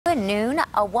at noon,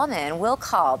 a woman will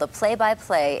call the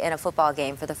play-by-play in a football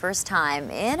game for the first time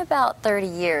in about 30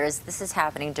 years. This is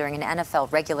happening during an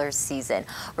NFL regular season.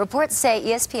 Reports say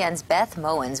ESPN's Beth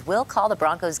Mowins will call the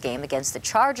Broncos game against the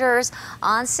Chargers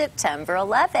on September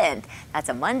 11th. That's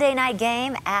a Monday night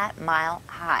game at Mile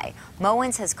High.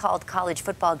 Mowins has called college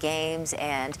football games,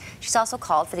 and she's also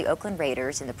called for the Oakland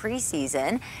Raiders in the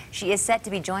preseason. She is set to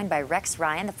be joined by Rex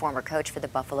Ryan, the former coach for the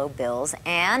Buffalo Bills,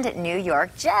 and New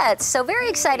York Jets. So very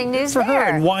exciting news for there.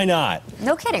 her, and why not?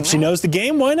 No kidding, She right? knows the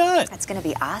game, why not? That's going to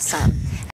be awesome.